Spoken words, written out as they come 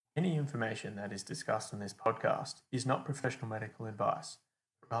Any information that is discussed on this podcast is not professional medical advice,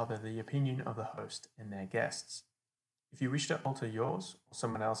 but rather the opinion of the host and their guests. If you wish to alter yours or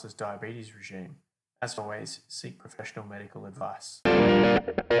someone else's diabetes regime, as always, seek professional medical advice.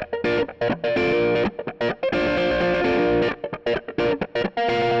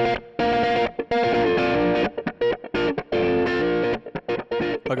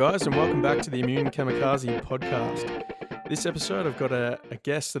 Hi guys, and welcome back to the Immune Kamikaze podcast. This episode, I've got a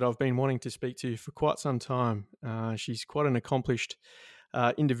guest that I've been wanting to speak to for quite some time. She's quite an accomplished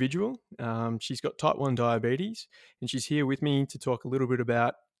individual. She's got type 1 diabetes, and she's here with me to talk a little bit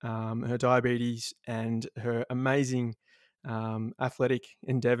about her diabetes and her amazing athletic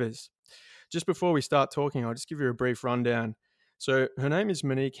endeavors. Just before we start talking, I'll just give you a brief rundown. So her name is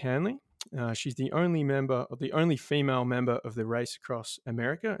Monique Hanley. She's the only female member of the race across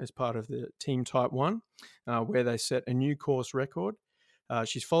America as part of the Team Type 1, where they set a new course record.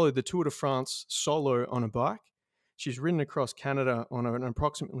 She's followed the Tour de France solo on a bike. She's ridden across Canada on an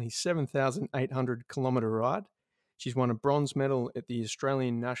approximately 7,800 kilometre ride. She's won a bronze medal at the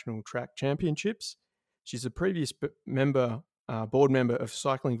Australian National Track Championships. She's a previous board member of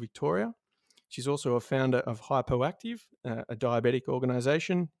Cycling Victoria. She's also a founder of Hypoactive, a diabetic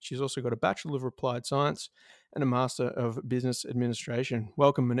organisation. She's also got a Bachelor of Applied Science and a Master of Business Administration.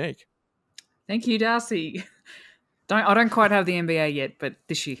 Welcome, Monique. Thank you, Darcy. I don't quite have the MBA yet, but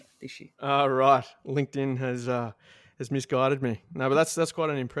this year. Right. LinkedIn has misguided me. No, but that's quite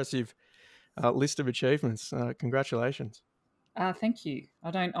an impressive list of achievements. Congratulations. Thank you.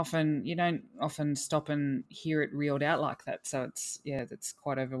 You don't often stop and hear it reeled out like that. So that's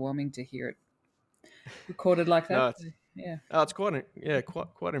quite overwhelming to hear it recorded like that. It's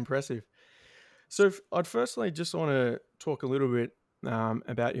quite impressive. So I'd firstly just want to talk a little bit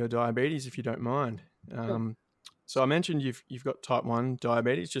about your diabetes, if you don't mind. Sure. So I mentioned you've got type 1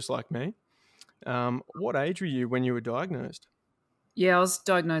 diabetes, just like me. What age were you when you were diagnosed? Yeah, I was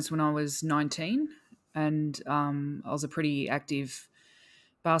diagnosed when I was 19, and I was a pretty active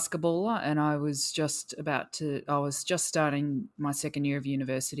basketballer, and I was just starting my second year of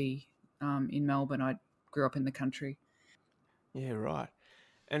university in Melbourne. I grew up in the country. Yeah, right.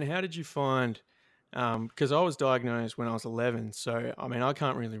 And how did you find, because I was diagnosed when I was 11, so I mean, I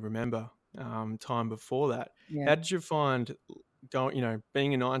can't really remember time before that. Yeah. How did you find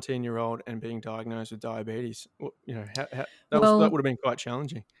being a 19-year-old and being diagnosed with diabetes? That would have been quite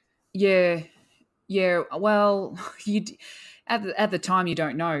challenging. Yeah. Well, at the time you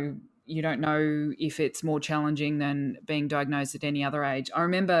don't know. You don't know if it's more challenging than being diagnosed at any other age. I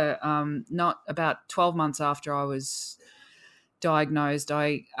remember not about 12 months after I was diagnosed,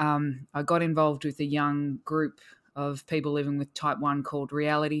 I got involved with a young group of people living with type 1 called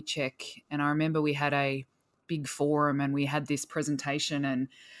Reality Check. And I remember we had a big forum and we had this presentation, and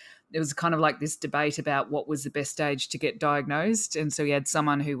it was kind of like this debate about what was the best age to get diagnosed. And so we had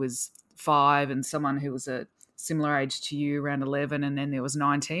someone who was 5 and someone who was a similar age to you, around 11, and then there was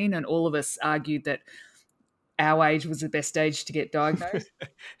 19, and all of us argued that our age was the best age to get diagnosed.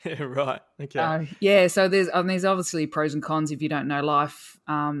 Yeah, right. Okay. So there's obviously pros and cons if you don't know life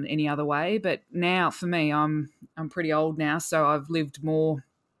any other way. But now for me, I'm pretty old now, so I've lived more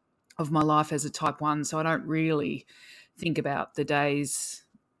of my life as a type 1, so I don't really think about the days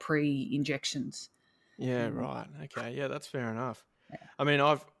pre-injections. Yeah, right. Okay. Yeah, that's fair enough. Yeah. I mean,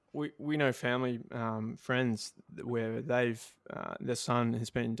 we know family, friends where their son has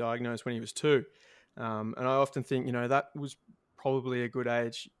been diagnosed when he was 2. And I often think, that was probably a good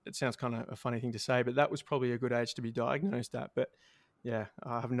age. It sounds kind of a funny thing to say, but that was probably a good age to be diagnosed at. But yeah,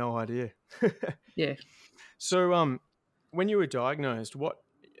 I have no idea. Yeah. So when you were diagnosed,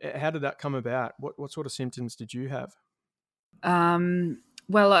 how did that come about? What sort of symptoms did you have?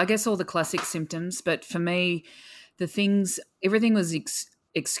 Well, I guess all the classic symptoms, but for me, everything was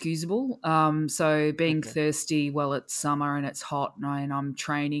excusable. So being thirsty, well, it's summer and it's hot, and I'm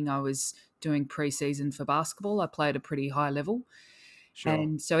training. I was doing pre-season for basketball. I played a pretty high level. Sure.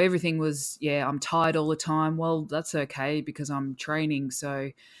 And so everything was, I'm tired all the time. Well, that's okay because I'm training. So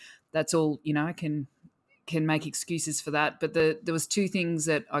that's all, I can make excuses for that. But there was 2 things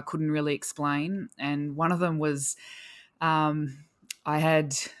that I couldn't really explain. And one of them was I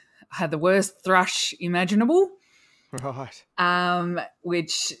had the worst thrush imaginable. Right.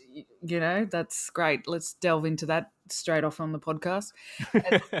 Which, that's great. Let's delve into that straight off on the podcast.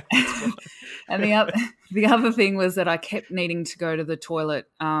 And the other thing was that I kept needing to go to the toilet.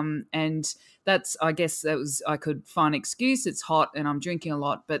 And I could find an excuse. It's hot and I'm drinking a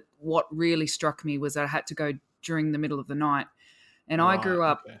lot. But what really struck me was that I had to go during the middle of the night. And I grew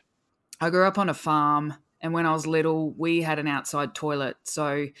up on a farm, And when I was little, we had an outside toilet.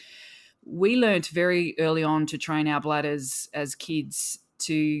 So we learnt very early on to train our bladders as kids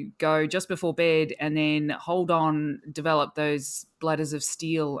to go just before bed and then hold on, develop those bladders of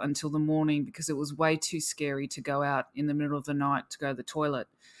steel until the morning, because it was way too scary to go out in the middle of the night to go to the toilet.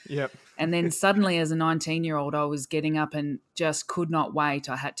 Yep. And then suddenly, as a 19-year-old, I was getting up and just could not wait.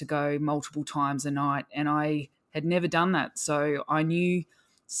 I had to go multiple times a night, and I had never done that. So I knew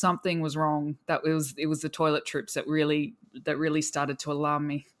something was wrong. That it was the toilet trips that really started to alarm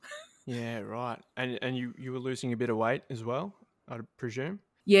me. Yeah, right. And you were losing a bit of weight as well, I'd presume?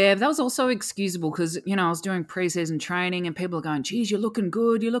 Yeah, that was also excusable because, I was doing preseason training and people are going, geez, you're looking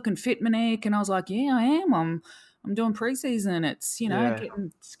good. You're looking fit, Monique. And I was like, yeah, I am. I'm doing preseason. It's,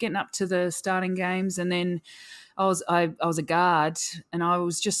 getting up to the starting games. And then I was a guard and I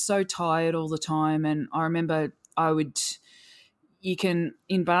was just so tired all the time. And I remember in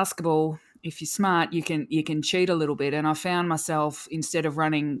basketball, if you're smart, you can cheat a little bit. And I found myself, instead of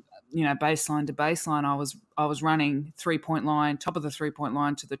running, baseline to baseline, I was running 3-point line, top of the 3-point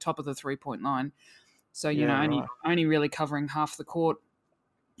line to the top of the 3-point line. So, only really covering half the court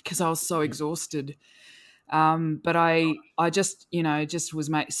because I was so exhausted. But I just, just was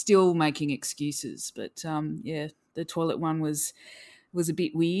still making excuses. But the toilet one was a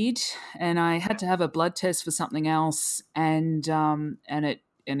bit weird, and I had to have a blood test for something else, and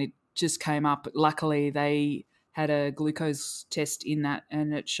it just came up. Luckily, they had a glucose test in that,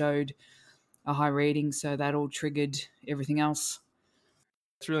 and it showed a high reading, so that all triggered everything else.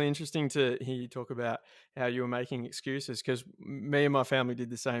 It's really interesting to hear you talk about how you were making excuses, because me and my family did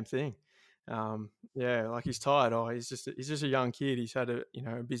the same thing. Like he's tired. Oh, he's just a young kid. He's had a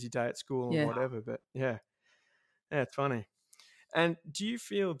busy day at school or whatever. But yeah, it's funny. And do you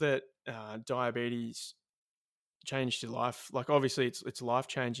feel that diabetes changed your life? Like, obviously it's life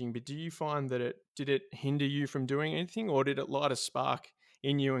changing, but do you find that did it hinder you from doing anything, or did it light a spark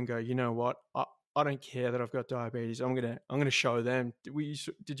in you and go, you know what, I don't care that I've got diabetes. I'm gonna show them.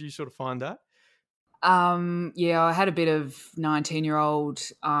 Did you sort of find that? I had a bit of 19-year-old.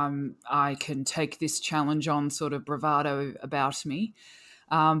 I can take this challenge on sort of bravado about me.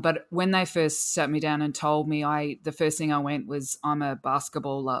 But when they first sat me down and told me, the first thing I went was, I'm a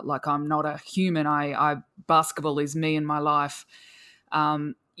basketballer. Like, I'm not a human. Basketball is me and my life.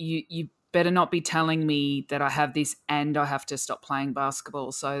 You better not be telling me that I have this and I have to stop playing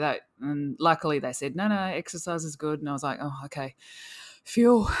basketball. So and luckily they said, no, exercise is good. And I was like, oh, okay,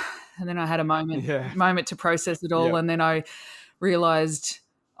 phew. And then I had a moment to process it all. Yep. And then I realized,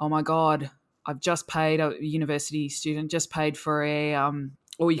 oh my God, I've just paid, a university student, just paid for a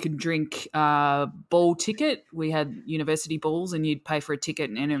or you could drink ball ticket. We had university balls and you'd pay for a ticket,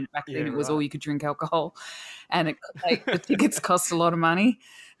 and back then it was all you could drink alcohol. And the tickets cost a lot of money,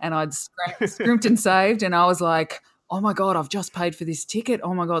 and I'd scrimped and saved, and I was like, oh my God, I've just paid for this ticket.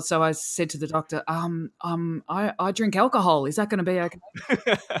 Oh my God. So I said to the doctor, I drink alcohol. Is that going to be okay?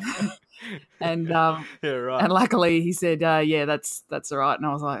 And and luckily he said, yeah, that's all right. And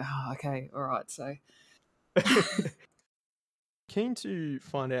I was like, oh, okay, all right. So keen to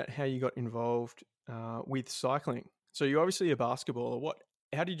find out how you got involved with cycling. So you're obviously a basketballer.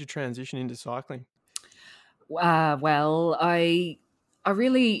 How did you transition into cycling? Well, I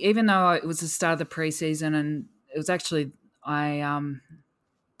really, even though it was the start of the preseason, and it was actually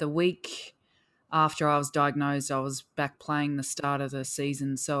the week after I was diagnosed, I was back playing the start of the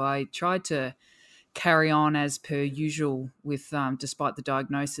season. So I tried to carry on as per usual with despite the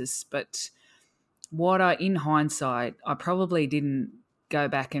diagnosis. But in hindsight, I probably didn't go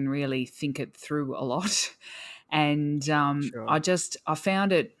back and really think it through a lot. And Sure. I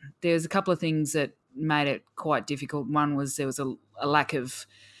found it, there's a couple of things that made it quite difficult. One was there was a lack of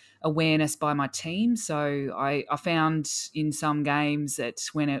awareness by my team. So I found in some games that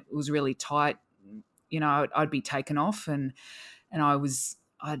when it was really tight, I'd be taken off and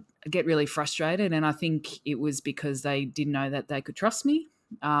I'd get really frustrated. And I think it was because they didn't know that they could trust me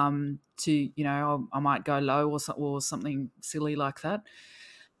I might go low or something silly like that.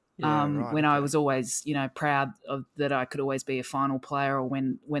 When I was always, proud of that I could always be a final player, or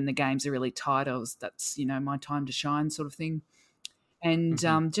when the games are really tight, that's my time to shine, sort of thing. And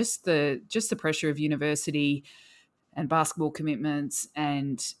just the pressure of university and basketball commitments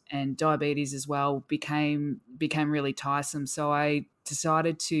and diabetes as well became really tiresome. So I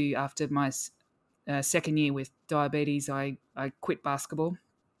decided to, after my second year with diabetes, I quit basketball.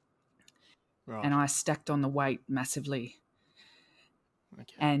 Right. And I stacked on the weight massively.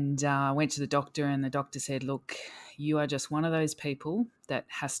 Okay. And I went to the doctor, and the doctor said, look, you are just one of those people that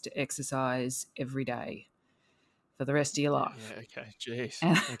has to exercise every day for the rest of your Yeah, life. yeah, okay. Jeez.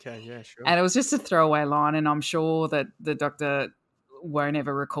 And, Okay, yeah, sure. and it was just a throwaway line, and I'm sure that the doctor won't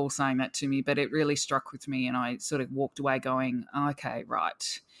ever recall saying that to me, but it really struck with me, and I sort of walked away going, okay,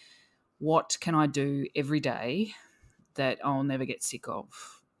 right, what can I do every day that I'll never get sick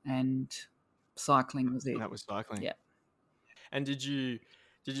of? And cycling was And it. that was cycling. Yeah. And did you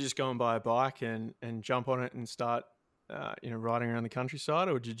just go and buy a bike and jump on it and start riding around the countryside,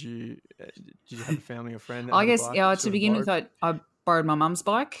 or did you have a family or friend that I had a guess bike that you to sort of begin borrowed? with, I borrowed my mum's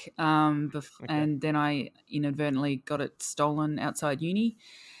bike, Okay. and then I inadvertently got it stolen outside uni,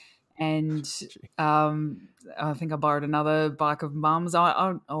 and Gee. I think I borrowed another bike of mum's.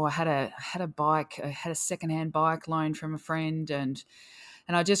 I had a bike, I had a secondhand bike loaned from a friend, and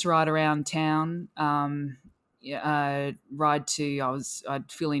I just ride around town. I'd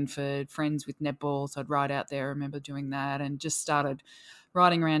fill in for friends with netball, so I'd ride out there. I remember doing that, and just started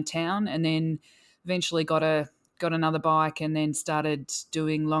riding around town, and then eventually got another bike, and then started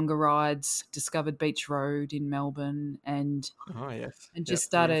doing longer rides. Discovered Beach Road in Melbourne, Oh yes. and Yep. just The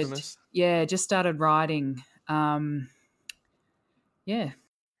started, infamous. yeah, just started riding. Yeah.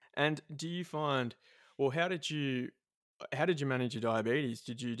 And do you find, well, how did you manage your diabetes?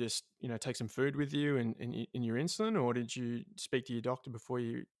 Did you just, take some food with you and your insulin, or did you speak to your doctor before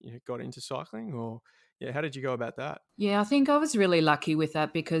you got into cycling, or yeah, how did you go about that? Yeah, I think I was really lucky with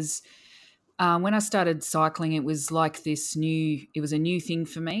that because when I started cycling, it was like it was a new thing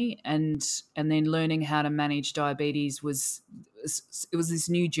for me, and then learning how to manage diabetes it was this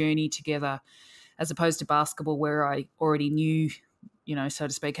new journey together, as opposed to basketball where I already knew, so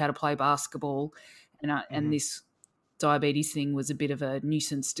to speak, how to play basketball, and Hmm. this diabetes thing was a bit of a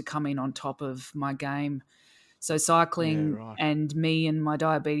nuisance to come in on top of my game. So Yeah, cycling right. and me and my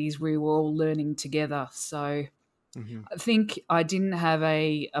diabetes, we were all learning together. So Hmm. I think I didn't have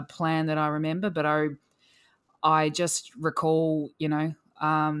a plan that I remember, but I just recall,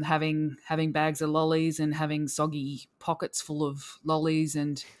 having bags of lollies and having soggy pockets full of lollies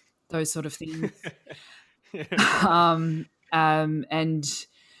and those sort of things. Yeah, right. And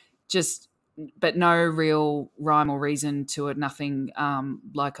just, but no real rhyme or reason to it. Nothing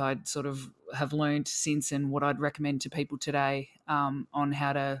like I'd sort of have learned since, and what I'd recommend to people today on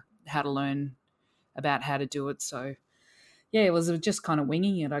how to learn about how to do it. So yeah, it was just kind of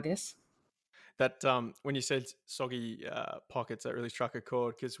winging it, I guess. That when you said soggy pockets, that really struck a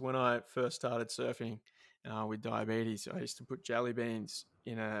chord because when I first started surfing with diabetes, I used to put jelly beans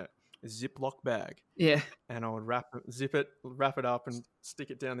in a Ziploc bag, Yeah, and I would wrap it up, and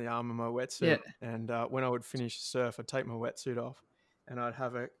stick it down the arm of my yeah. wetsuit. And when I would finish surf, I'd take my wetsuit off, and I'd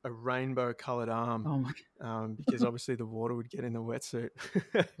have a rainbow coloured arm, Oh my, because obviously the water would get in the wetsuit.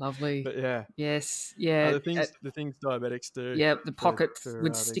 lovely. But yeah, Yes, yeah, the things diabetics do yeah. The for pockets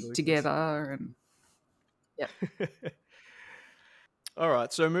would their stick glucose. together, and yeah. All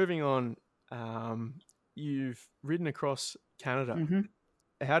right. So moving on, you've ridden across Canada. Hmm.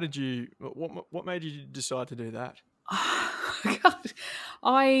 How did you? What made you decide to do that? God,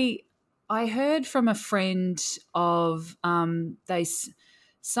 I I heard from a friend of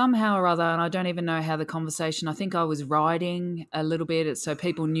somehow or other, and I don't even know how the conversation. I think I was riding a little bit, so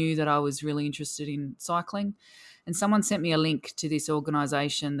people knew that I was really interested in cycling, and someone sent me a link to this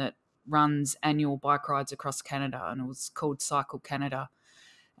organisation that runs annual bike rides across Canada, and it was called Cycle Canada.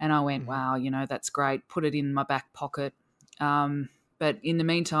 And I went, Hmm. wow, that's great. Put it in my back pocket. Um, but in the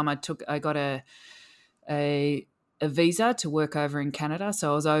meantime, I got a a visa to work over in Canada.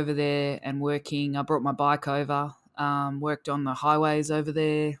 So I was over there and working. I brought my bike over, worked on the highways over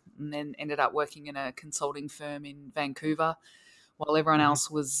there, and then ended up working in a consulting firm in Vancouver while everyone Hmm.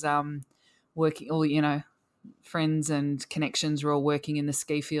 else was working. All friends and connections were all working in the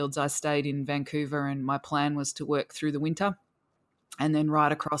ski fields. I stayed in Vancouver, and my plan was to work through the winter and then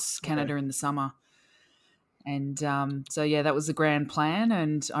ride across Okay. Canada in the summer. And so, yeah, that was the grand plan.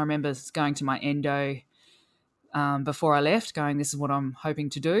 And I remember going to my endo before I left, going, this is what I'm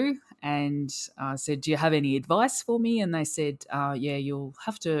hoping to do. And I said, do you have any advice for me? And they said, yeah, you'll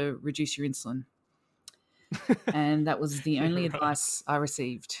have to reduce your insulin. And that was the Yeah. only Right. advice I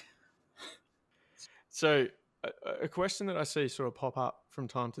received. So a question that I see sort of pop up from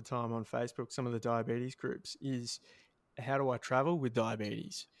time to time on Facebook, some of the diabetes groups, is how do I travel with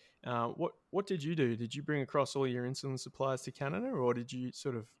diabetes? What did you do? Did you bring across all your insulin supplies to Canada, or did you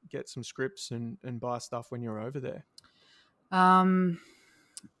sort of get some scripts and buy stuff when you were over there? Um,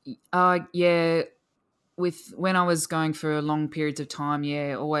 yeah, with when I was going for long periods of time,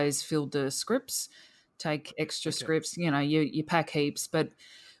 yeah, always filled the scripts, take extra Okay. scripts. You pack heaps, but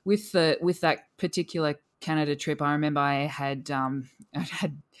with that particular Canada trip, I remember I had I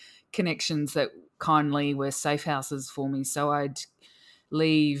had connections that kindly were safe houses for me. So I'd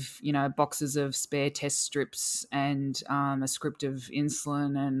leave, boxes of spare test strips and a script of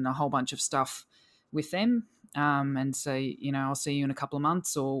insulin and a whole bunch of stuff with them, and say, I'll see you in a couple of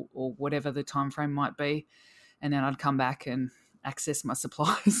months or whatever the time frame might be, and then I'd come back and access my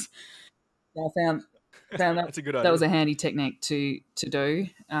supplies. I found that That's a good idea. that was a handy technique to do.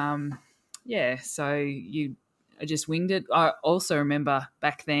 So I just winged it. I also remember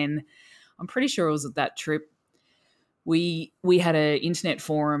back then, I'm pretty sure it was at that trip, we had an internet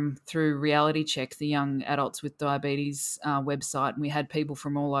forum through Reality Check, the young adults with diabetes website, and we had people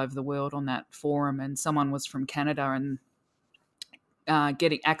from all over the world on that forum, and someone was from Canada, and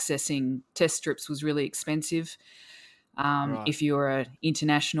accessing test strips was really expensive Right. if you're an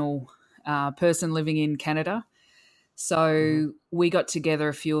international person living in Canada. So we got together,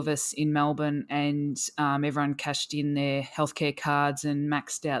 a few of us in Melbourne, and everyone cashed in their healthcare cards and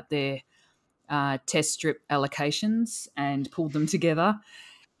maxed out their test strip allocations and pulled them together.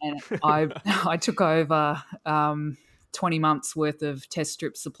 And I took over 20 months worth of test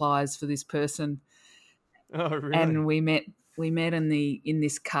strip supplies for this person. Oh, really? And we met in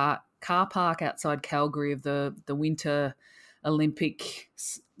this car park outside Calgary of the Winter Olympic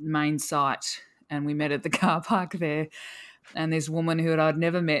main site, and we met at the car park there. And this woman who I'd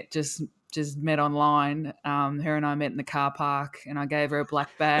never met, just met online, her and I met in the car park, and I gave her a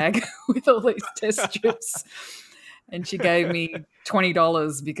black bag with all these test strips, and she gave me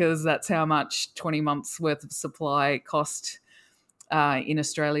 $20 because that's how much 20 months worth of supply cost in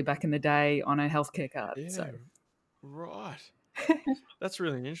Australia back in the day on a healthcare card. Yeah. So Right. That's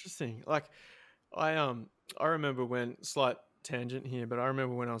really interesting. Like, I remember when, slight tangent here, but I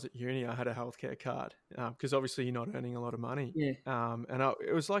remember when I was at uni, I had a healthcare card because obviously you're not earning a lot of money. Yeah. And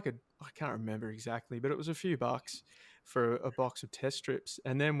it was like I can't remember exactly, but it was a few bucks for a box of test strips.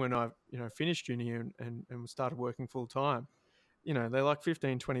 And then when I, finished uni and started working full time, they're like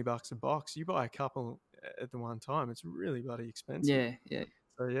 $15-20 a box. You buy a couple at the one time. It's really bloody expensive. Yeah.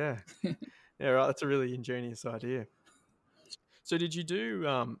 So yeah, yeah, right. That's a really ingenious idea. So did you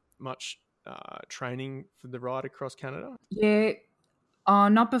do much training for the ride across Canada? Yeah.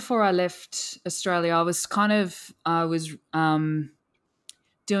 Not before I left Australia. I was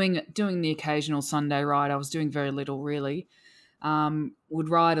doing the occasional Sunday ride. I was doing very little, really. Would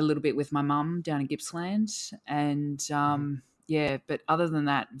ride a little bit with my mum down in Gippsland, and but other than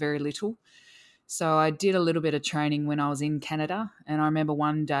that, very little. So I did a little bit of training when I was in Canada, and I remember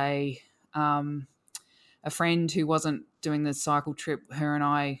one day, a friend who wasn't doing the cycle trip, her and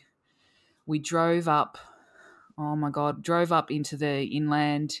I, we drove up. Oh my God, drove up into the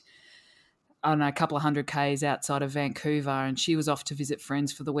inland, I don't know, a couple of 100 Ks outside of Vancouver, and she was off to visit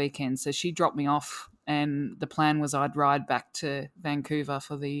friends for the weekend. So she dropped me off, and the plan was I'd ride back to Vancouver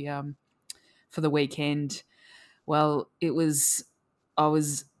for the weekend. Well, I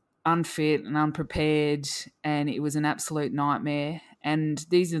was unfit and unprepared, and it was an absolute nightmare. And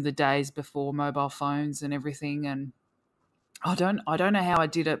these are the days before mobile phones and everything, and I don't know how I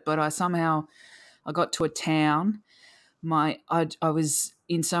did it, but I got to a town. I was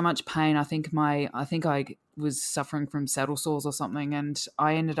in so much pain. I think I was suffering from saddle sores or something, and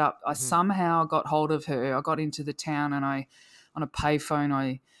I somehow got hold of her. I got into the town, and on a payphone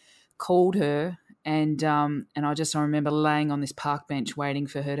I called her, and I remember laying on this park bench waiting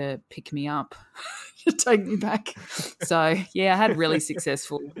for her to pick me up to take me back. So yeah, I had really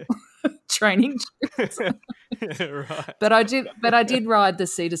successful training trips. Right. But I did ride the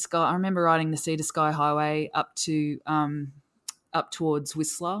Sea to Sky. I remember riding the Sea to Sky Highway up towards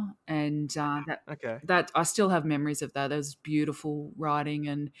Whistler, and that I still have memories of that. It was beautiful riding,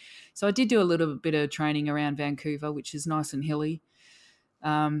 and so I did do a little bit of training around Vancouver, which is nice and hilly.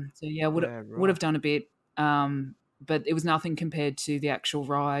 Would have done a bit, but it was nothing compared to the actual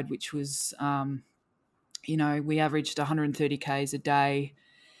ride, which was, we averaged 130 Ks a day.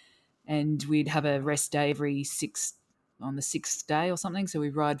 And we'd have a rest day on the sixth day or something. So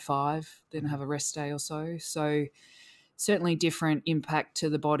we'd ride 5, then have a rest day or so. So certainly different impact to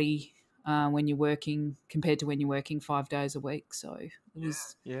the body when you're working compared to when you're working 5 days a week. So it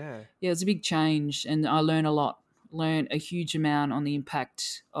was, it was a big change. And I learned a huge amount on the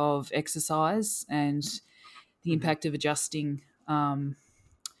impact of exercise and the impact of adjusting, the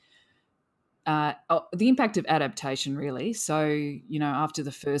impact of adaptation, really. So, after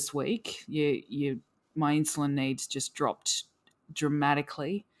the first week, my insulin needs just dropped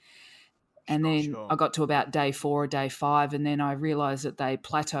dramatically. And then I got to about day 4 or day 5, and then I realized that they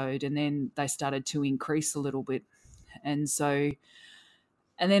plateaued, and then they started to increase a little bit. And so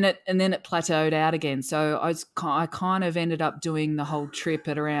and then it plateaued out again. So I kind of ended up doing the whole trip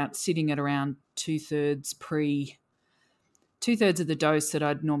sitting at around two-thirds of the dose that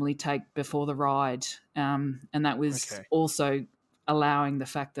I'd normally take before the ride, and that was also allowing the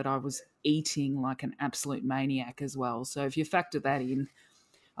fact that I was eating like an absolute maniac as well. So if you factor that in,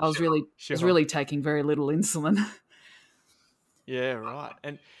 I was really taking very little insulin. Yeah, right.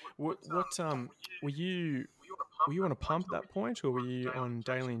 And what were you on a pump at that point, or were you on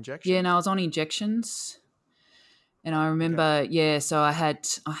daily injections? Yeah, no, I was on injections. And I remember, so I had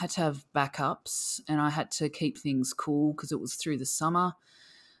to have backups, and I had to keep things cool because it was through the summer.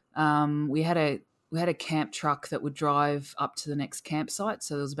 We had a camp truck that would drive up to the next campsite,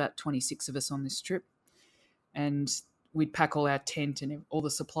 so there was about 26 of us on this trip, and we'd pack all our tent and all the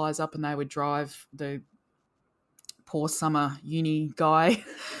supplies up, and they would drive. The poor summer uni guy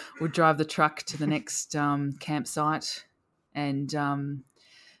would drive the truck to the next campsite, and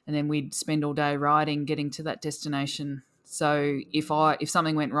then we'd spend all day riding, getting to that destination. So if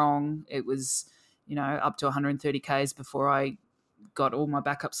something went wrong, it was, up to 130 k's before I got all my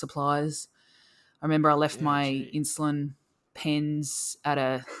backup supplies. I remember I left my insulin pens at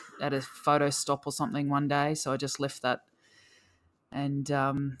a photo stop or something one day, so I just left that and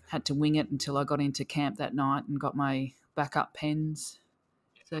had to wing it until I got into camp that night and got my backup pens.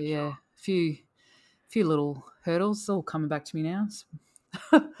 So yeah, a few little hurdles all coming back to me now.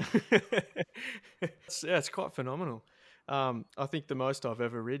 It's quite phenomenal. I think the most I've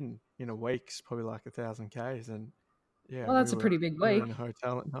ever ridden in a week is probably like 1,000 k's, and well, that's a pretty big week. We were in a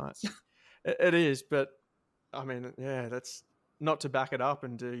hotel at night. It is, but I mean, that's not to back it up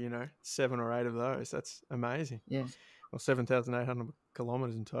and do 7 or 8 of those. That's amazing. Yeah. Well, 7,800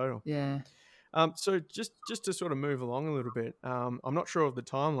 kilometers in total. Yeah. So just to sort of move along a little bit, I'm not sure of the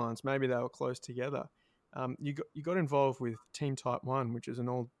timelines. Maybe they were close together. You got involved with Team Type 1, which is an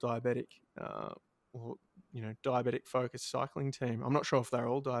all diabetic, diabetic focused cycling team. I'm not sure if they're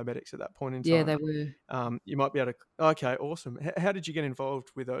all diabetics at that point in time. Yeah, they were. You might be able to. Okay, awesome. How did you get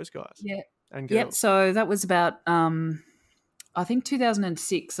involved with those guys? Yeah. And girls? Yep. So that was about, I think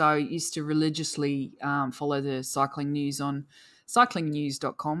 2006. I used to religiously follow the cycling news on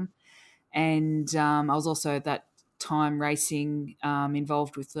cyclingnews.com, and I was also at that time racing,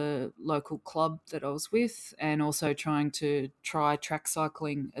 involved with the local club that I was with, and also trying to try track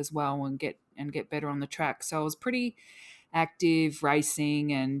cycling as well and get better on the track. So I was pretty active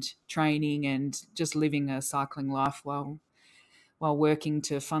racing and training and just living a cycling life while working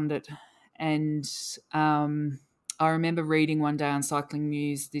to fund it. And I remember reading one day on Cycling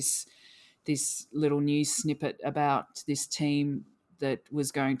News this little news snippet about this team that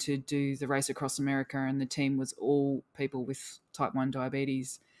was going to do the race across America, and the team was all people with type 1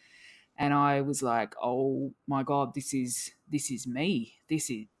 diabetes. And I was like, oh my God, this is me. This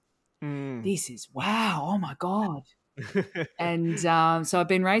is wow. Oh my God. And so I've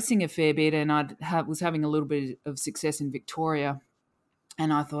been racing a fair bit, and I was having a little bit of success in Victoria.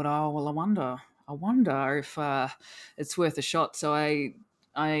 And I thought, oh, well, I wonder if it's worth a shot. So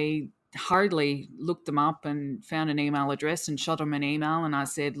I hurriedly looked them up and found an email address and shot them an email. And I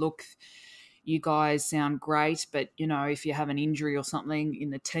said, look, you guys sound great, but, if you have an injury or something in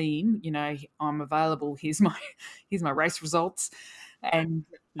the team, I'm available. Here's my race results. And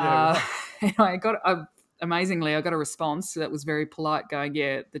amazingly, I got a response that was very polite going,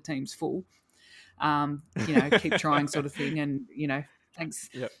 yeah, the team's full. Keep trying sort of thing. And, thanks.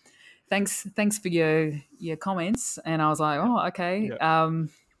 Yep. Thanks for your comments. And I was like, oh, okay. Yep.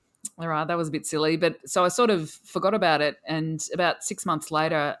 All right, that was a bit silly. But so I sort of forgot about it. And about 6 months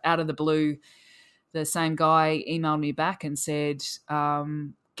later, out of the blue, the same guy emailed me back and said,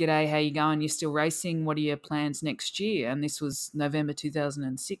 g'day, how you going? You still racing? What are your plans next year? And this was November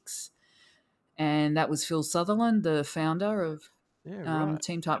 2006. And that was Phil Sutherland, the founder of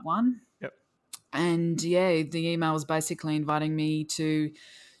Team Type 1. Yep. And, the email was basically inviting me to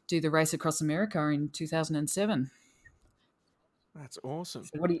do the race across America in 2007. That's awesome.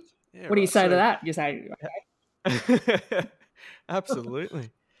 So what do you say to that? You say, okay. Absolutely.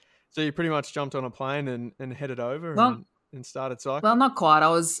 So you pretty much jumped on a plane and headed over and started cycling? Well, not quite. I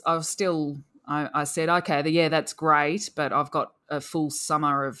was still, I said, okay, that's great, but I've got a full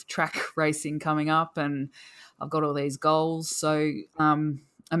summer of track racing coming up and I've got all these goals. So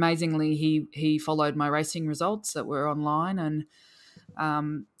amazingly, he followed my racing results that were online and,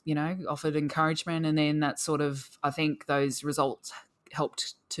 offered encouragement. And then that sort of, I think those results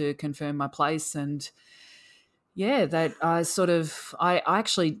helped to confirm my place. And that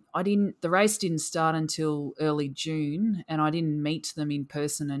the race didn't start until early June, and I didn't meet them in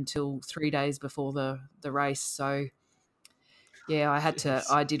person until 3 days before the race. So Yeah, Jeez.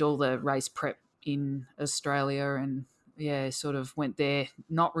 I did all the race prep in Australia and sort of went there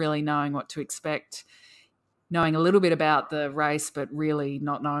not really knowing what to expect, knowing a little bit about the race, but really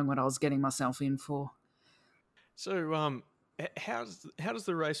not knowing what I was getting myself in for. So, how does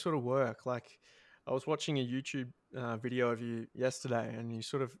the race sort of work? Like, I was watching a YouTube video of you yesterday, and you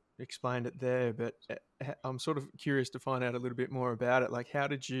sort of explained it there. But I'm sort of curious to find out a little bit more about it. Like, how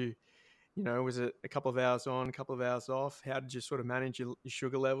did you, was it a couple of hours on, a couple of hours off? How did you sort of manage your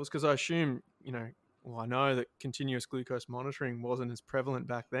sugar levels? Because I assume, well, I know that continuous glucose monitoring wasn't as prevalent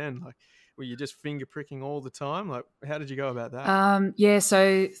back then. Like, were you just finger pricking all the time? Like, how did you go about that?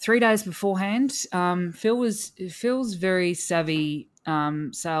 So 3 days beforehand, Phil's very savvy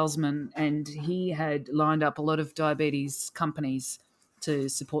salesman, and he had lined up a lot of diabetes companies to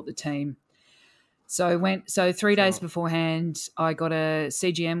support the team. So 3 days Sure. beforehand, I got a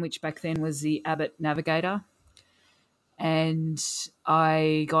CGM, which back then was the Abbott Navigator, and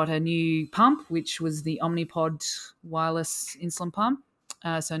I got a new pump, which was the Omnipod wireless insulin pump,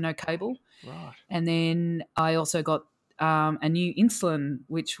 so no cable. Right. And then I also got a new insulin,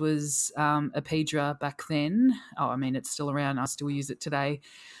 which was Apidra back then. Oh, I mean, it's still around. I still use it today.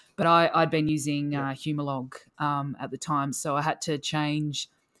 But I'd been using Yep. Humalog at the time. So I had to change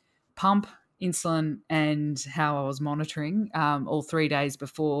pump, insulin, and how I was monitoring all 3 days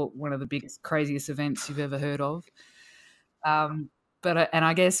before one of the biggest, craziest events you've ever heard of. And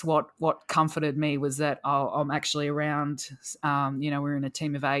I guess what comforted me was that I'm actually around. We're in a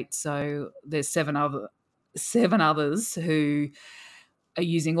team of 8, so there's seven others who are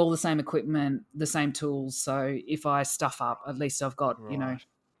using all the same equipment, the same tools. So if I stuff up, at least I've got Right.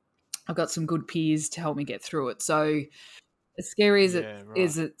 I've got some good peers to help me get through it. So as scary as Yeah.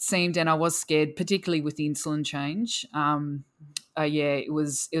 Right. it seemed, and I was scared, particularly with the insulin change. It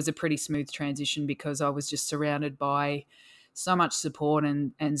was a pretty smooth transition because I was just surrounded by so much support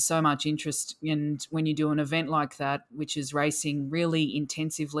and so much interest. And when you do an event like that, which is racing really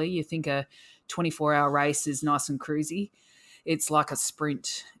intensively, you think a 24-hour race is nice and cruisy. It's like a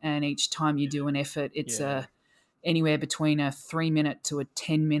sprint, and each time you do an effort, it's anywhere between a 3-minute to a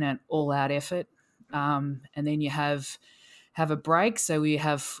 10-minute all-out effort, and then you have a break. So we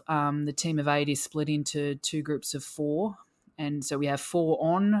have the team of 8 is split into 2 groups of 4, and so we have 4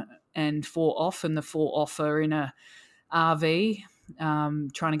 on and 4 off, and the 4 off are in a RV,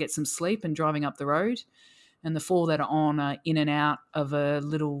 trying to get some sleep and driving up the road. And the 4 that are on are in and out of a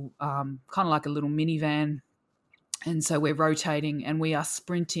little, kind of like a little minivan. And so we're rotating and we are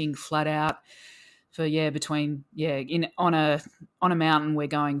sprinting flat out for on a mountain. We're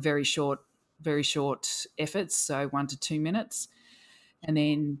going very short efforts, so 1 to 2 minutes, and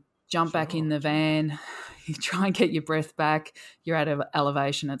then jump back in the van. You try and get your breath back. You're at an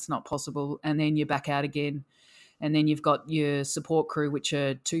elevation; it's not possible, and then you're back out again. And then you've got your support crew, which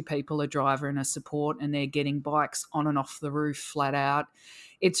are 2 people, a driver and a support, and they're getting bikes on and off the roof flat out.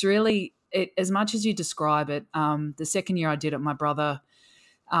 It's really, as much as you describe it, the second year I did it, my brother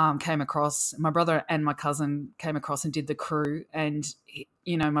my brother and my cousin came across and did the crew. And,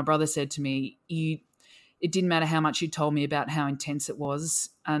 my brother said to me, it didn't matter how much you told me about how intense it was,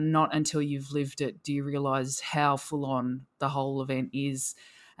 and not until you've lived it do you realize how full on the whole event is.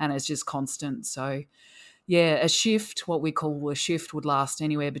 And it's just constant. So, a shift, what we call a shift, would last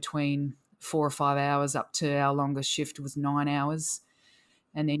anywhere between 4 or 5 hours up to our longest shift was 9 hours.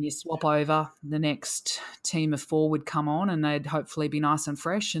 And then you swap over, the next team of 4 would come on and they'd hopefully be nice and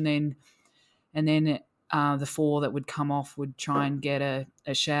fresh. And then the 4 that would come off would try and get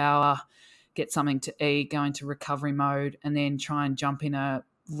a shower, get something to eat, go into recovery mode, and then try and jump in a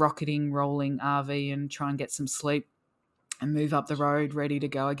rocketing, rolling RV and try and get some sleep and move up the road ready to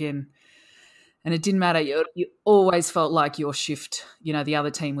go again. And it didn't matter. You always felt like your shift, the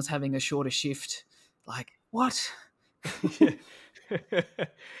other team was having a shorter shift. Like, what?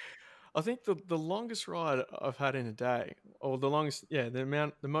 I think the longest ride I've had in a day, or the longest,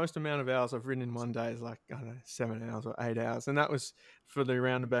 the most amount of hours I've ridden in one day is like, I don't know, 7 hours or 8 hours. And that was for the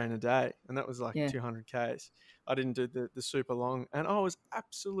roundabout in a day. And that was like 200 Ks. I didn't do the super long, and I was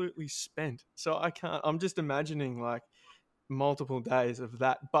absolutely spent. So I'm just imagining like multiple days of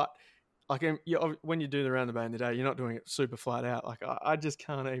that. But like, when you do the roundabout in the day, you're not doing it super flat out. Like, I just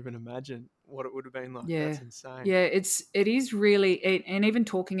can't even imagine what it would have been like. Yeah. That's insane. Yeah, it is really, and even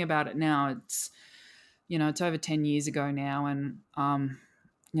talking about it now, it's, it's over 10 years ago now. And,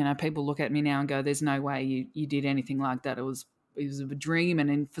 people look at me now and go, there's no way you did anything like that. It was a dream.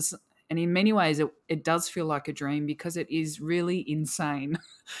 And in many ways, it does feel like a dream because it is really insane.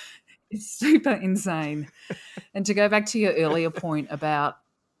 It's super insane. And to go back to your earlier point about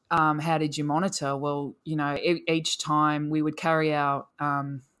how did you monitor? Well, each time we would carry our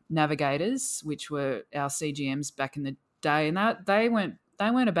navigators, which were our CGMs back in the day, and that they weren't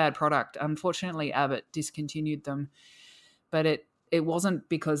a bad product. Unfortunately, Abbott discontinued them, but it wasn't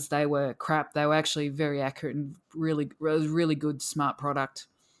because they were crap. They were actually very accurate and really good, smart product.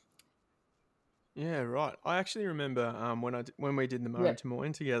 Yeah, right. I actually remember when we did the Moan to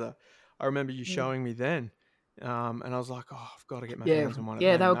Moin together. I remember you showing me then, and I was like, "Oh, I've got to get my hands on one of them."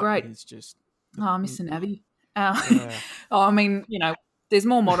 Yeah, they were great. It's just I miss an Navi. yeah. I mean, there's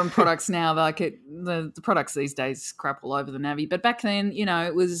more modern products now. Like the products these days crap all over the Navi, but back then,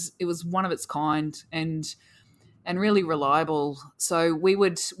 it was one of its kind and really reliable. So we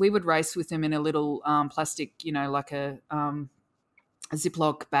would race with them in a little plastic, like a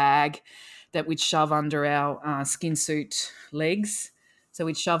Ziploc bag that we'd shove under our skin suit legs. So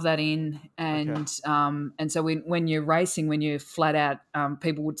we'd shove that in, and so when you're racing, when you're flat out,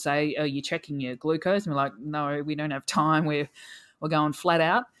 people would say, "Are you checking your glucose?" And we're like, "No, we don't have time. We're going flat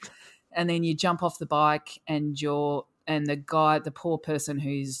out." And then you jump off the bike, and the poor person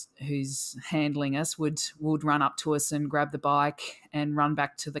who's handling us would run up to us and grab the bike and run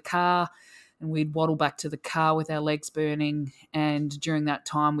back to the car. And we'd waddle back to the car with our legs burning. And during that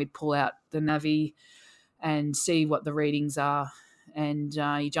time, we'd pull out the Navi and see what the readings are. And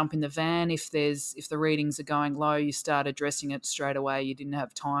you jump in the van. If the readings are going low, you start addressing it straight away. You didn't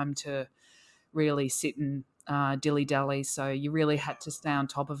have time to really sit and dilly-dally. So you really had to stay on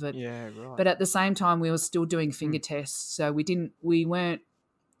top of it. Yeah, right. But at the same time, we were still doing finger tests. So we weren't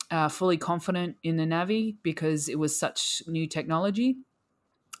fully confident in the Navi because it was such new technology.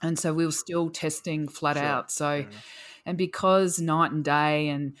 And so we were still testing flat out. So, and because night and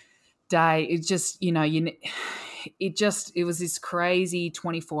day, it just, it was this crazy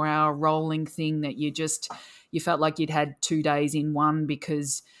 24-hour rolling thing that you felt like you'd had 2 days in one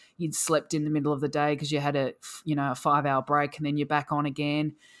because you'd slept in the middle of the day because you had a 5-hour break and then you're back on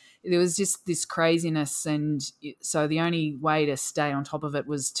again. There was just this craziness. And so the only way to stay on top of it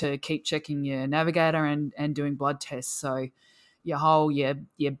was to keep checking your navigator and doing blood tests. So your whole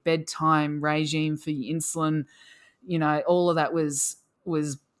your bedtime regime for your insulin, all of that was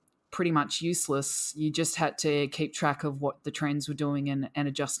pretty much useless. You just had to keep track of what the trends were doing and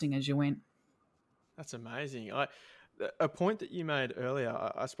adjusting as you went. That's amazing. A point that you made earlier,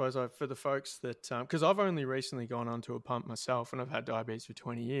 I suppose, for the folks that, because I've only recently gone onto a pump myself and I've had diabetes for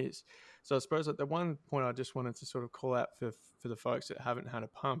 20 years. So I suppose that the one point I just wanted to sort of call out for the folks that haven't had a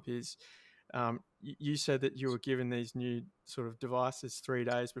pump is, you said that you were given these new sort of devices 3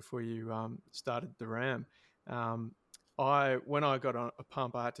 days before you started the RAM. When I got on a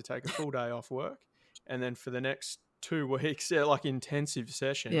pump, I had to take a full day off work, and then for the next 2 weeks, like intensive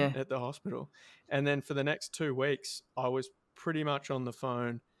session at the hospital, and then for the next 2 weeks, I was pretty much on the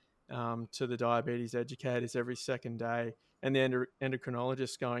phone to the diabetes educators every second day, and the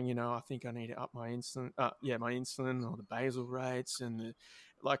endocrinologist going, I think I need to up my insulin, my insulin or the basal rates, and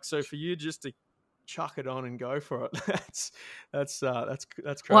so for you just to chuck it on and go for it, that's crazy.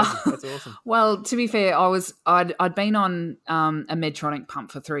 Well, that's awesome. Well, to be fair, I'd been on a Medtronic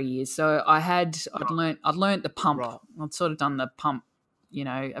pump for 3 years, so I'd learnt the pump. Right. I'd sort of done the pump,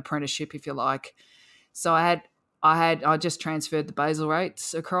 apprenticeship, if you like. So I just transferred the basal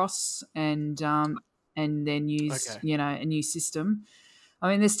rates across and then used a new system. I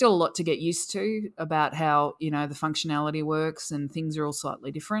mean, there's still a lot to get used to about how the functionality works, and things are all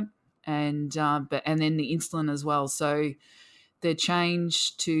slightly different. And then the insulin as well. So the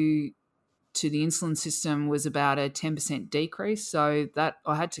change to the insulin system was about a 10% decrease. So that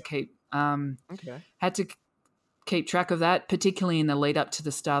I had to keep track of that, particularly in the lead up to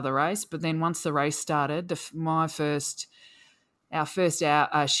the start of the race. But then once the race started, our first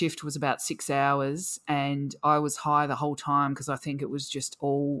hour, shift was about 6 hours, and I was high the whole time because I think it was just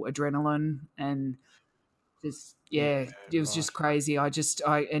all adrenaline and just it was just crazy. You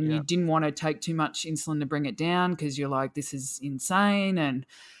didn't want to take too much insulin to bring it down because you're like, this is insane, and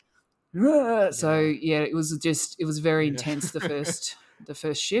it was very intense the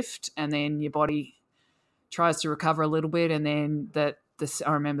first shift, and then your body tries to recover a little bit, and then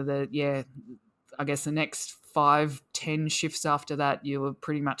I remember I guess the next 5-10 shifts after that, you were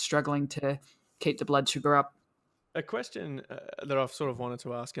pretty much struggling to keep the blood sugar up. A question that I've sort of wanted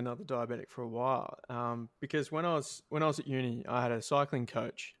to ask another diabetic for a while, because when I was at uni, I had a cycling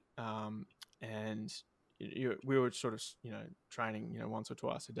coach, and we were sort of training once or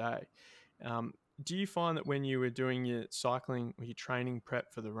twice a day. Do you find that when you were doing your cycling or your training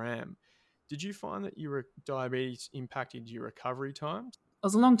prep for the RAM, did you find that your diabetes impacted your recovery times? It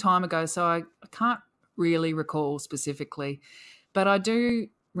was a long time ago, so I can't really recall specifically, but I do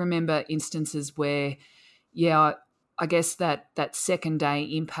remember instances where, yeah, I guess that second day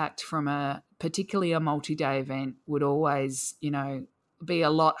impact from particularly a multi-day event would always, be a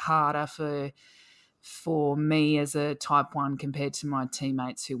lot harder for me as a type 1 compared to my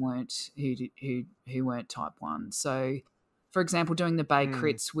teammates who weren't type 1. So, for example, doing the Bay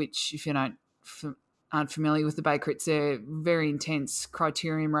Crits, which if you aren't familiar with the Bay Crits, they're very intense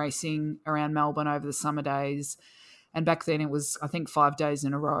criterium racing around Melbourne over the summer days. And back then it was, I think, 5 days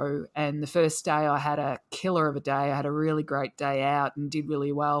in a row. And the first day I had a killer of a day. I had a really great day out and did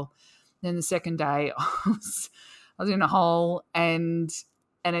really well. Then the second day I was in a hole and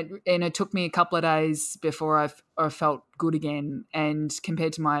it took me a couple of days before I felt good again. And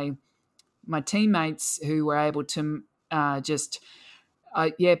compared to my teammates who were able to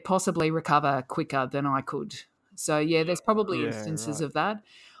possibly recover quicker than I could. So, yeah, there's probably instances of that.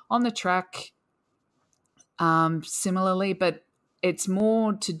 On the track, similarly, but it's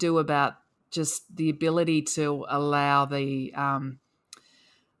more to do about just the ability to allow the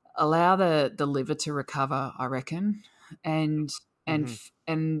liver to recover, I reckon. And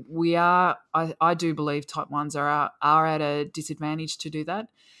we are, I do believe type 1s are at a disadvantage to do that.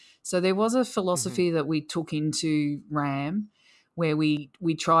 So there was a philosophy that we took into RAM where we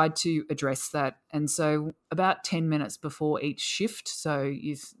tried to address that. And so about 10 minutes before each shift, so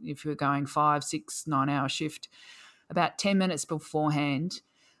if you're going 5, 6, 9 hour shift, about 10 minutes beforehand,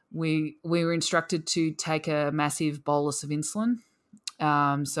 we were instructed to take a massive bolus of insulin.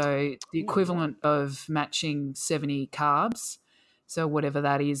 So the equivalent of matching 70 carbs, so whatever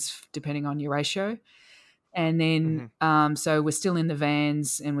that is, depending on your ratio. And then, so we're still in the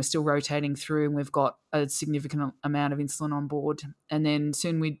vans and we're still rotating through, and we've got a significant amount of insulin on board. And then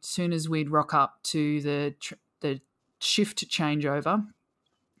soon as we'd rock up to the shift changeover,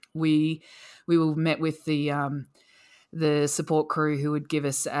 we were met with the support crew who would give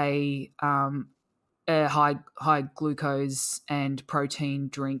us a high glucose and protein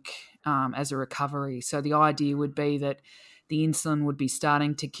drink as a recovery. So the idea would be that the insulin would be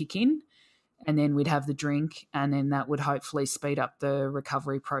starting to kick in, and then we'd have the drink, and then that would hopefully speed up the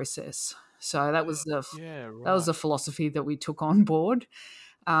recovery process. So that was that was the philosophy that we took on board.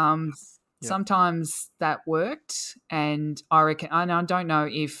 Sometimes that worked, and I reckon, and I don't know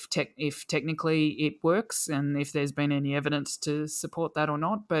if technically it works and if there's been any evidence to support that or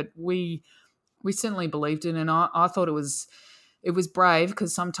not, but we certainly believed it, and I thought it was brave,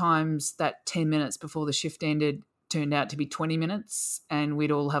 because sometimes that 10 minutes before the shift ended turned out to be 20 minutes, and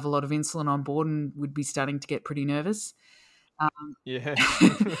we'd all have a lot of insulin on board and we'd be starting to get pretty nervous.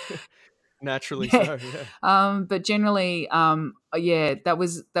 Naturally so, yeah. But generally, that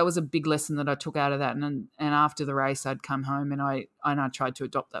was a big lesson that I took out of that. And after the race, I'd come home and I tried to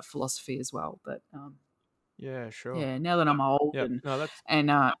adopt that philosophy as well. But yeah, sure. Yeah, now that I'm old and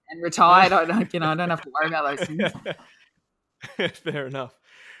retired, I don't have to worry about those things. Fair enough.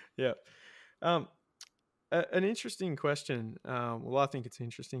 Yeah. An interesting question, well, I think it's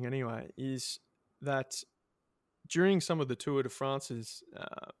interesting anyway, is that during some of the Tour de France's,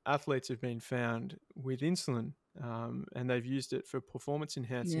 athletes have been found with insulin, and they've used it for performance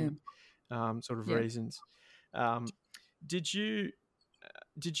enhancing reasons. Did you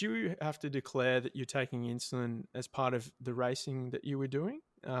have to declare that you're taking insulin as part of the racing that you were doing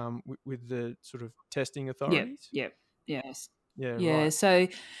with the sort of testing authorities? Yes. Yeah. Right. So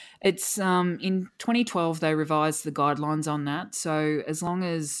it's in 2012 they revised the guidelines on that. So as long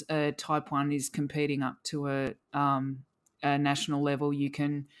as a type 1 is competing up to a national level, you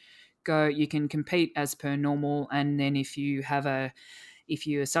can compete as per normal, and then if you are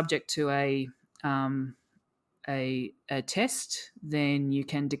subject to a test, then you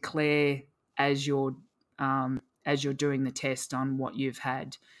can declare as you're doing the test on what you've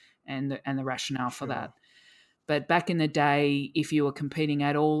had and the rationale for that. But back in the day, if you were competing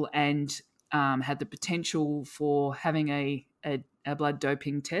at all and had the potential for having a blood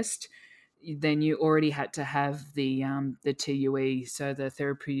doping test, then you already had to have the TUE, so the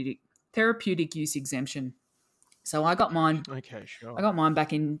therapeutic use exemption. So I got mine. Okay, sure. I got mine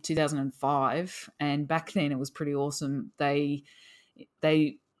back in 2005, and back then it was pretty awesome. I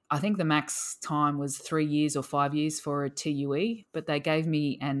think the max time was 3 years or 5 years for a TUE, but they gave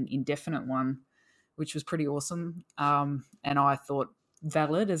me an indefinite one, which was pretty awesome. And I thought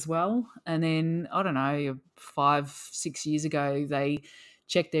valid as well. And then, I don't know, 5-6 years ago, they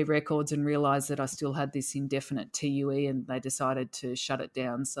checked their records and realised that I still had this indefinite TUE, and they decided to shut it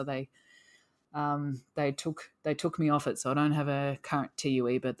down. So they took me off it. So I don't have a current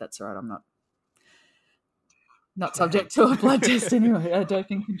TUE, but that's all right. I'm not subject to a blood test anyway, a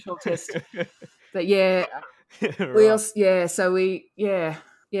doping control test. But yeah, right. So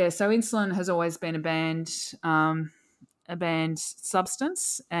Yeah, so insulin has always been a banned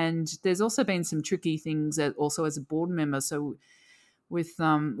substance, and there's also been some tricky things also as a board member. So with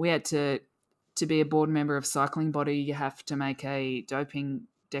we had to be a board member of cycling body, you have to make a doping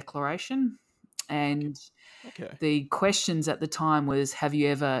declaration, and Okay. the questions at the time was, have you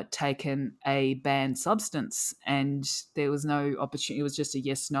ever taken a banned substance? And there was no opportunity. It was just a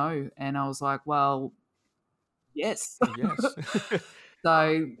yes, no. And I was like, well, yes. Yes.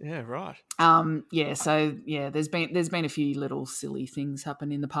 So, Yeah, right. there's been a few little silly things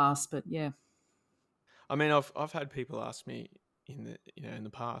happen in the past, but yeah. I mean, I've had people ask me in the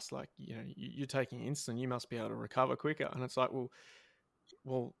past, like, you're taking insulin, you must be able to recover quicker, and it's like,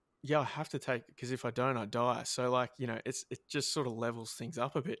 well, yeah, I have to take, because if I don't, I die. So, like, it just sort of levels things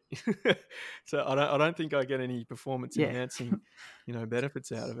up a bit. So I don't think I get any performance Yeah. enhancing,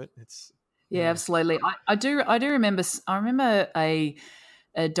 benefits out of it. It's Yeah, absolutely. I do remember. I remember a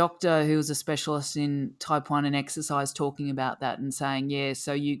doctor who was a specialist in type 1 and exercise talking about that and saying, yeah,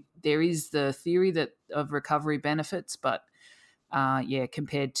 so there is the theory that of recovery benefits, but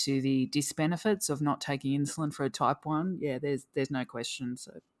compared to the disbenefits of not taking insulin for a type 1, yeah, there's no question.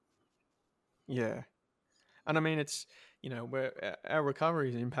 So yeah, and I mean, it's where our recovery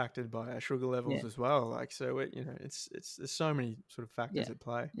is impacted by our sugar levels yeah, as well. Like, so it's there's so many sort of factors yeah, at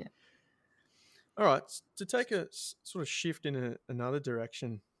play. yeah. All right, to take a sort of shift in another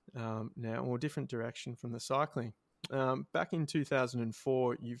direction now, or different direction from the cycling. Back in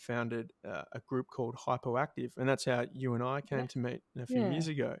 2004, you founded a group called Hypoactive, and that's how you and I came to meet a few Yeah. years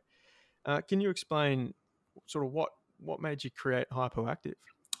ago. Can you explain sort of what made you create Hypoactive?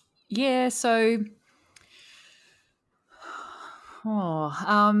 Yeah, so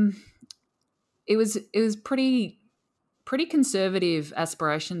it was pretty conservative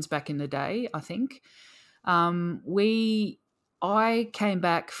aspirations back in the day, I think. I came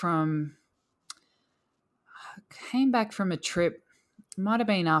back from a trip. Might have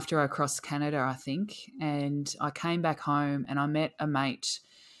been after I crossed Canada, I think, and I came back home and I met a mate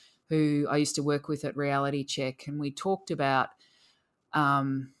who I used to work with at Reality Check, and we talked about.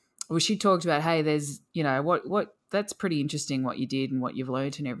 She talked about, hey, there's what that's pretty interesting what you did and what you've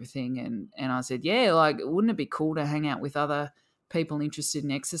learned and everything, and I said, yeah, like, wouldn't it be cool to hang out with other people interested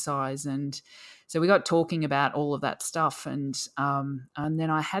in exercise? And so we got talking about all of that stuff, and then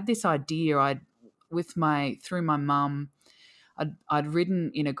I had this idea. Through my mum, I'd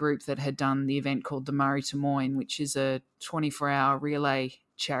ridden in a group that had done the event called the Murray to Moyne, which is a 24-hour relay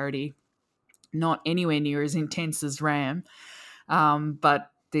charity, not anywhere near as intense as RAM,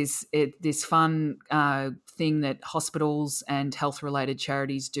 but this fun thing that hospitals and health-related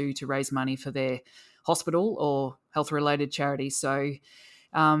charities do to raise money for their hospital or health-related charities. So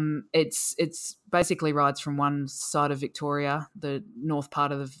it's basically rides from one side of Victoria, the north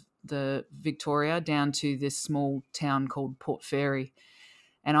part of the Victoria, down to this small town called Port Fairy.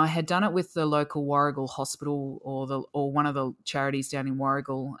 And I had done it with the local Warragul Hospital or one of the charities down in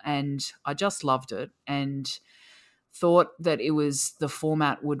Warragul, and I just loved it and thought that the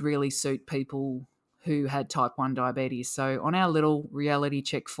format would really suit people who had type 1 diabetes. So on our little Reality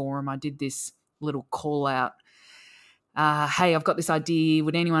Check forum, I did this little call out. Hey, I've got this idea.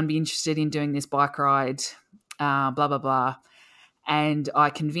 Would anyone be interested in doing this bike ride? Blah, blah, blah. And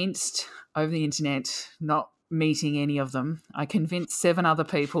I convinced over the internet, not meeting any of them, I convinced 7 other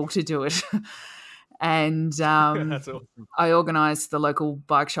people to do it. And That's awesome. I organised the local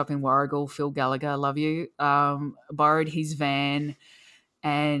bike shop in Warragul, Phil Gallagher, love you, borrowed his van,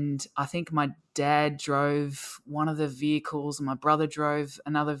 and I think my dad drove one of the vehicles and my brother drove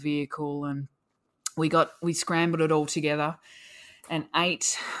another vehicle, and we scrambled it all together, and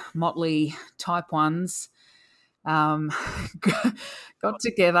 8 motley type 1s got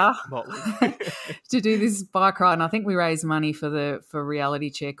together to do this bike ride, and I think we raised money for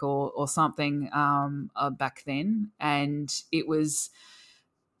Reality Check or something back then, and it was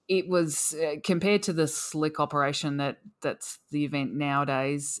compared to the slick operation that's the event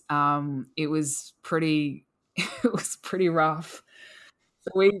nowadays. It was pretty rough.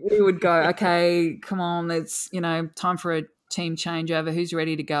 So we would go, okay, come on, it's time for a team changeover. Who's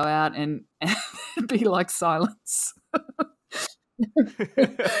ready to go out? And it'd be like silence.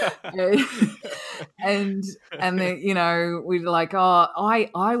 and then we'd like, I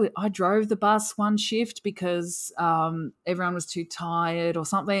drove the bus one shift because everyone was too tired or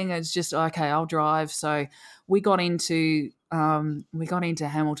something. It's just, okay, I'll drive. So we got into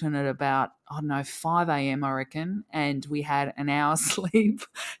Hamilton at about, I don't know, 5 a.m. I reckon, and we had an hour's sleep,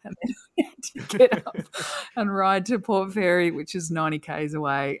 and then we had to get up and ride to Port Fairy, which is 90 k's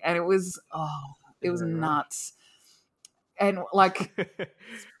away, and it was nuts. and like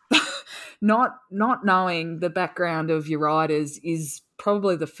not knowing the background of your riders is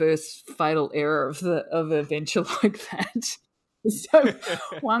probably the first fatal error of a venture like that. So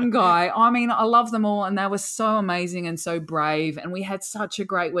one guy, I mean, I love them all and they were so amazing and so brave and we had such a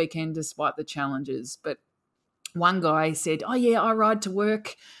great weekend despite the challenges. But one guy said, "Oh yeah, I ride to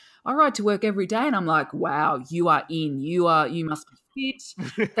work every day." And I'm like, "Wow, you are in. You must be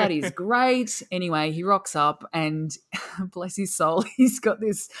fit. That is great." Anyway, he rocks up and bless his soul, he's got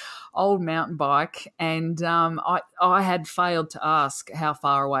this old mountain bike and I had failed to ask how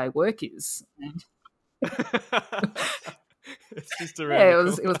far away work is. And it's just around it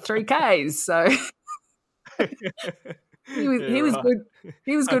was 3Ks. So he was right. good.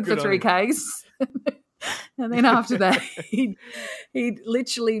 He was good for 3Ks. And then after that, he'd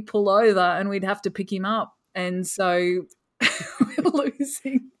literally pull over and we'd have to pick him up. And so we're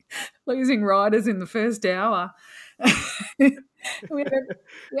losing riders in the first hour. we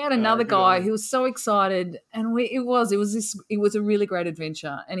had another guy who was so excited, and it was a really great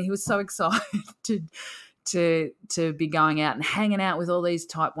adventure, and he was so excited to be going out and hanging out with all these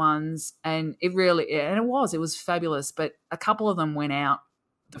type ones, and it was fabulous. But a couple of them went out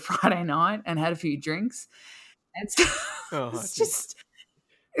the Friday night and had a few drinks. And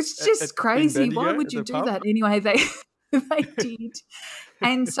it's just crazy. Why would you do that? Anyway, they did.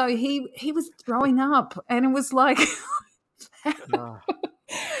 And so he was throwing up and it was like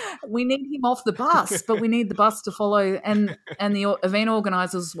we need him off the bus, but we need the bus to follow. And the event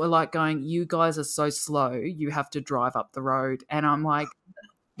organisers were like going, "You guys are so slow, you have to drive up the road." And I'm like,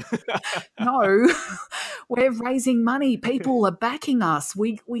 "No, we're raising money. People are backing us.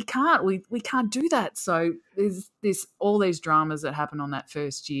 We can't do that." So there's all these dramas that happened on that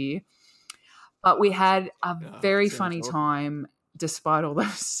first year. But we had a very funny time despite all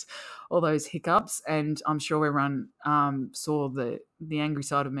those hiccups, and I'm sure everyone saw the angry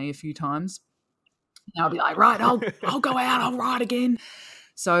side of me a few times. And I'll be like, "Right, I'll go out, I'll ride again."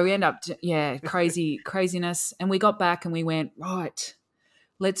 So we end up craziness, and we got back and we went, "Right,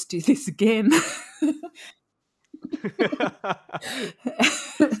 let's do this again."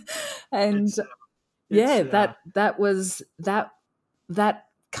 And that was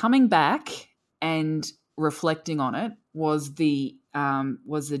coming back and reflecting on it was the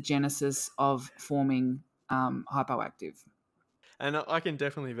genesis of forming Hypoactive. And I can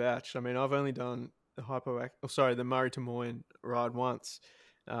definitely vouch. I mean, I've only done the Murray to Moyne ride once.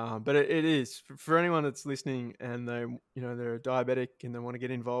 But it is for anyone that's listening and they're a diabetic and they want to get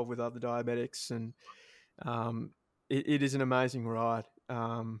involved with other diabetics, and it is an amazing ride.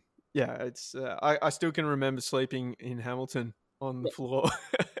 It's I still can remember sleeping in Hamilton on the floor,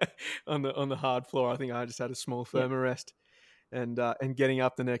 on the hard floor. I think I just had a small thermarest, and getting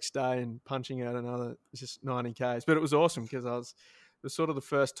up the next day and punching out another just 90 Ks. But it was awesome because it was sort of the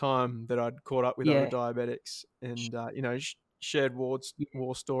first time that I'd caught up with other diabetics and shared war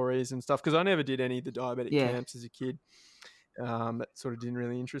stories and stuff, because I never did any of the diabetic camps as a kid. That sort of didn't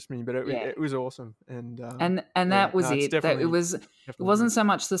really interest me, but it was awesome. And that was it. It wasn't so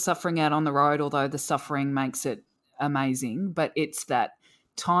much the suffering out on the road, although the suffering makes it amazing, but it's that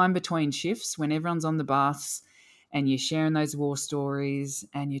time between shifts when everyone's on the bus and you're sharing those war stories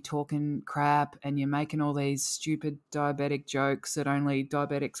and you're talking crap and you're making all these stupid diabetic jokes that only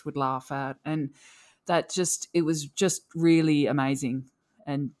diabetics would laugh at. And it was just really amazing.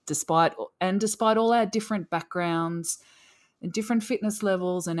 And despite all our different backgrounds and different fitness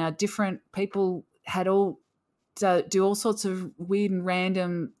levels, and our different people had all do all sorts of weird and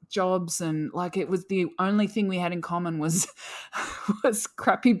random jobs, and like it was the only thing we had in common was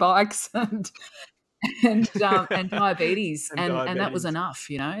crappy bikes and diabetes, and that was enough.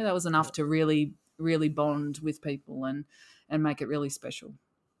 That was enough to really, really bond with people and make it really special.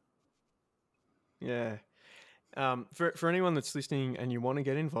 Yeah. For anyone that's listening and you want to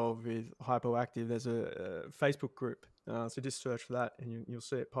get involved with Hypoactive, there's a Facebook group. So just search for that and you'll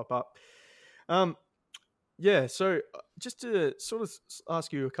see it pop up. So just to sort of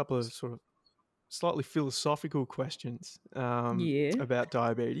ask you a couple of sort of slightly philosophical questions about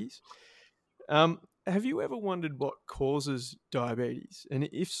diabetes. Have you ever wondered what causes diabetes? And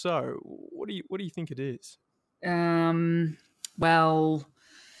if so, what do you think it is? Well,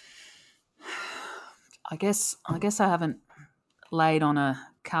 I guess I haven't laid on a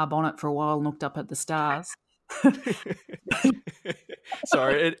car bonnet for a while and looked up at the stars.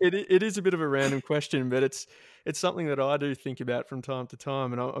 Sorry, it is a bit of a random question, but it's something that I do think about from time to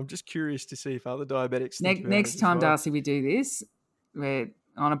time, and I'm just curious to see if other diabetics think about next time, Darcy, we do this, we're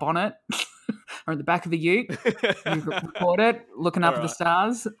on a bonnet or in the back of a ute, you record it, looking up at the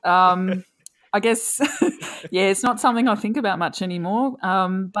stars. I guess, yeah, it's not something I think about much anymore.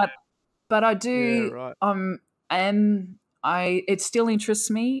 But I Yeah, do. right. It still interests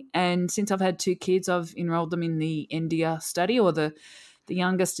me, and since I've had two kids, I've enrolled them in the India study, or the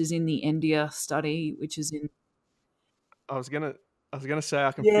youngest is in the India study, which is in. I was gonna say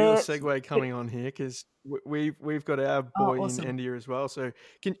I can feel a Yeah. segue coming on here because we've got our Oh, boy in awesome. India as well. So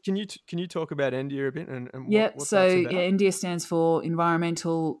can you talk about India a bit and Yeah. what So that's yeah, about? India stands for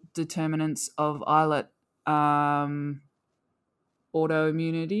Environmental Determinants of Islet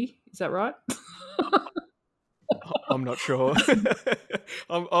Autoimmunity. Is that right? I'm not sure.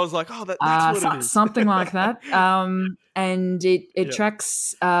 I was like, oh, that's what it is. Something like that. And it Yeah.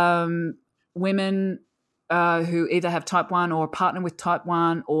 tracks women who either have type 1 or partner with type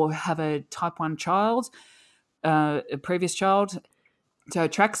 1 or have a type 1 child, a previous child. So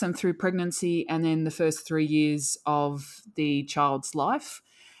it tracks them through pregnancy and then the first 3 years of the child's life.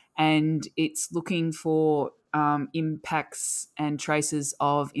 And it's looking for impacts and traces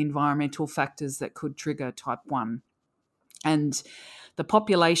of environmental factors that could trigger type 1. And the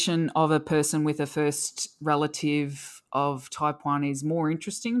population of a person with a first relative of type 1 is more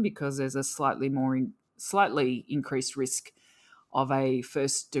interesting because there's a slightly increased risk of a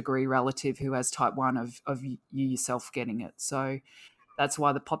first degree relative who has type 1 of you yourself getting it. So that's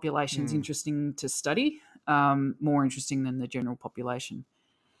why the population is Mm. interesting to study, more interesting than the general population.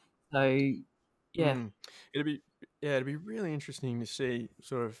 So, yeah. Mm. It'd be really interesting to see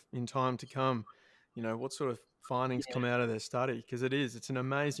sort of in time to come, what sort of findings Yeah. come out of their study because it's an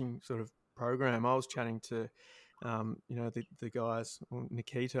amazing sort of program. I was chatting to, the guys. Well,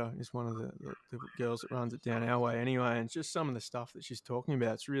 Nikita is one of the girls that runs it down our way anyway, and just some of the stuff that she's talking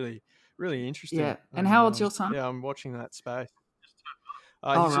about. It's really really interesting, Yeah. And and how old's your son? yeah, I'm watching that space.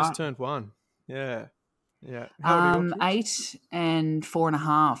 All He's just right. turned 1. Yeah, yeah. How old are your kids? 8 and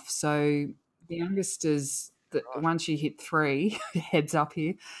 4.5. So the youngest is Right. once you hit 3, heads up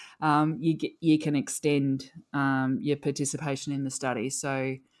here, you can extend your participation in the study.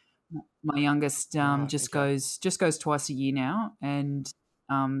 So my youngest Right. Okay. just goes twice a year now and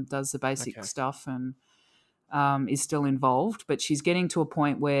does the basic Okay. stuff and is still involved. But she's getting to a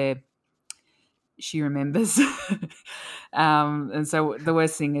point where she remembers. And so the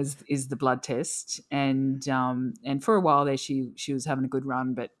worst thing is the blood test, and for a while there she was having a good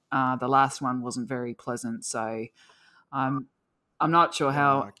run, but the last one wasn't very pleasant. So I'm I'm not sure Right.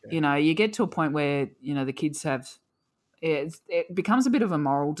 how Okay. you get to a point where the kids have it becomes a bit of a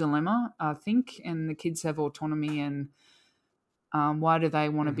moral dilemma, I think, and the kids have autonomy and why do they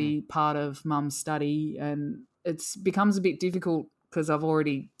want to Mm-hmm. be part of mum's study, and it becomes a bit difficult because I've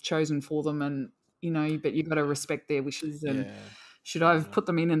already chosen for them, and but you've got to respect their wishes, and Yeah. should I Fair have enough. put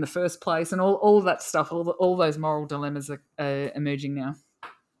them in the first place, and all of that stuff, all those moral dilemmas are emerging now.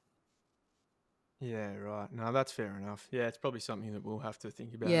 Yeah, right. No, that's fair enough. Yeah, it's probably something that we'll have to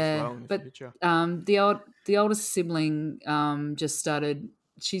think about as Yeah, well in the but future. the oldest sibling just started.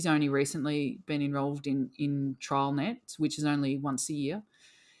 She's only recently been enrolled in TrialNet, which is only once a year,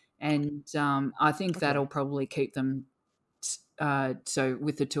 and I think Okay. that'll probably keep them. So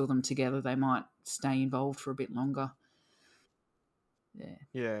with the two of them together, they might stay involved for a bit longer. Yeah.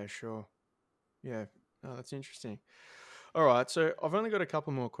 Yeah, sure. Yeah. Oh, that's interesting. All right. So I've only got a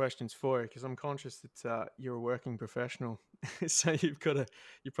couple more questions for you because I'm conscious that you're a working professional. So you've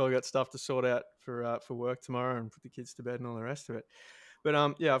probably got stuff to sort out for work tomorrow and put the kids to bed and all the rest of it.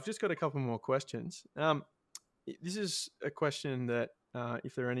 But yeah, I've just got a couple more questions. This is a question that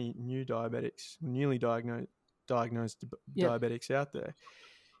if there are any new diabetics, newly diagnosed Yep. diabetics out there,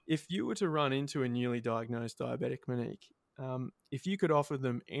 if you were to run into a newly diagnosed diabetic, Monique, if you could offer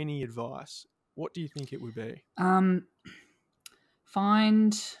them any advice, what do you think it would be? I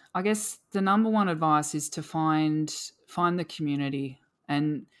guess the number one advice is to find the community,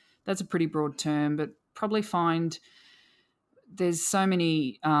 and that's a pretty broad term, but probably find there's so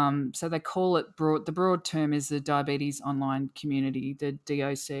many. So they call it broad. The broad term is the Diabetes Online Community, the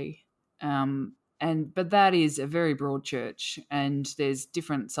DOC. But that is a very broad church, and there's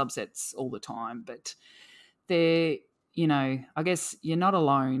different subsets all the time. But they're, I guess you're not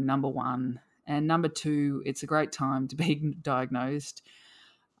alone. Number one, and number two, it's a great time to be diagnosed.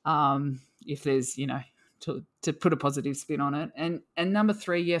 If there's, to put a positive spin on it, and number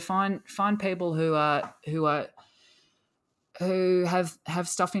three, yeah, find people who have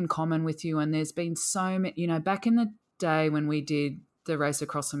stuff in common with you. And there's been so many, back in the day when we did the race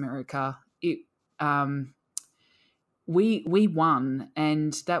across America, we won,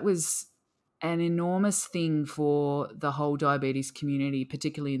 and that was an enormous thing for the whole diabetes community,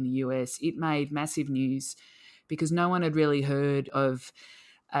 particularly in the US. It made massive news because no one had really heard of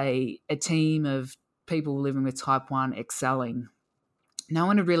a team of people living with type 1 excelling. No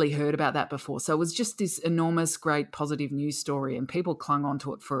one had really heard about that before. So it was just this enormous, great positive news story, and people clung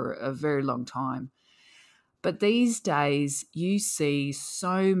onto it for a very long time. But these days, you see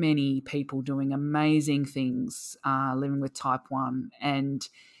so many people doing amazing things living with type 1, and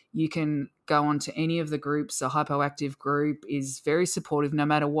you can go onto any of the groups. The Hypoactive group is very supportive no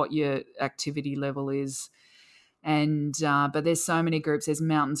matter what your activity level is. And but there's so many groups. There's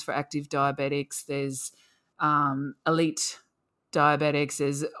Mountains for Active Diabetics. There's Elite Diabetics.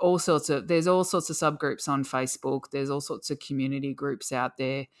 There's all sorts of subgroups on Facebook. There's all sorts of community groups out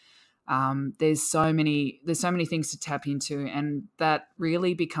there. There's so many things to tap into, and that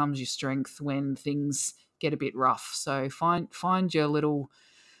really becomes your strength when things get a bit rough. So find your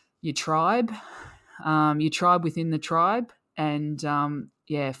tribe, your tribe within the tribe, and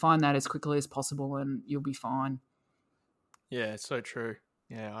find that as quickly as possible, and you'll be fine. Yeah, it's so true.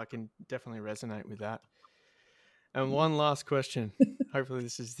 Yeah, I can definitely resonate with that. And one last question. Hopefully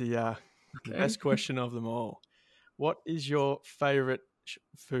this is the best question of them all. What is your favorite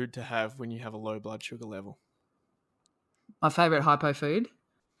food to have when you have a low blood sugar level? My favorite hypo food?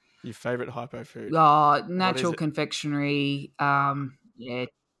 Your favorite hypo food? Oh, natural confectionery.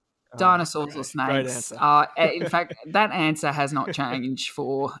 Dinosaurs or snakes. Great answer. In fact, that answer has not changed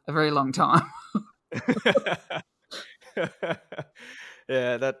for a very long time.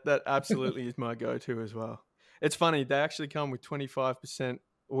 Yeah, that absolutely is my go-to as well. It's funny, they actually come with 25%,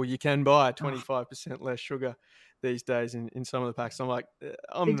 or you can buy 25% less sugar these days in some of the packs. I'm like,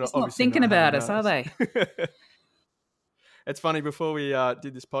 I'm not thinking about us, are they? It's funny, before we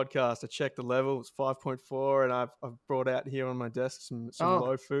did this podcast, I checked the level. It's 5.4, and I've brought out here on my desk some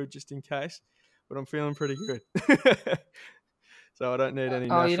low food just in case, but I'm feeling pretty good. So I don't need any.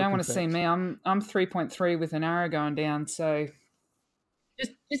 Oh, you don't want to see me. I'm 3.3 with an arrow going down. So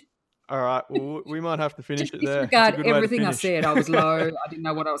just all right. Well, we might have to finish it there. Disregard everything I said. I was low. I didn't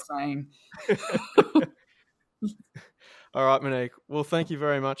know what I was saying. All right, Monique. Well, thank you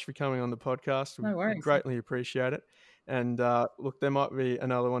very much for coming on the podcast. No worries. We greatly appreciate it. And look, there might be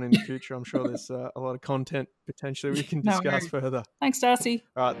another one in the future. I'm sure there's a lot of content potentially we can discuss further. Thanks, Darcy.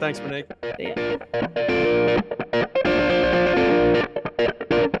 All right. Thanks, Monique. See ya.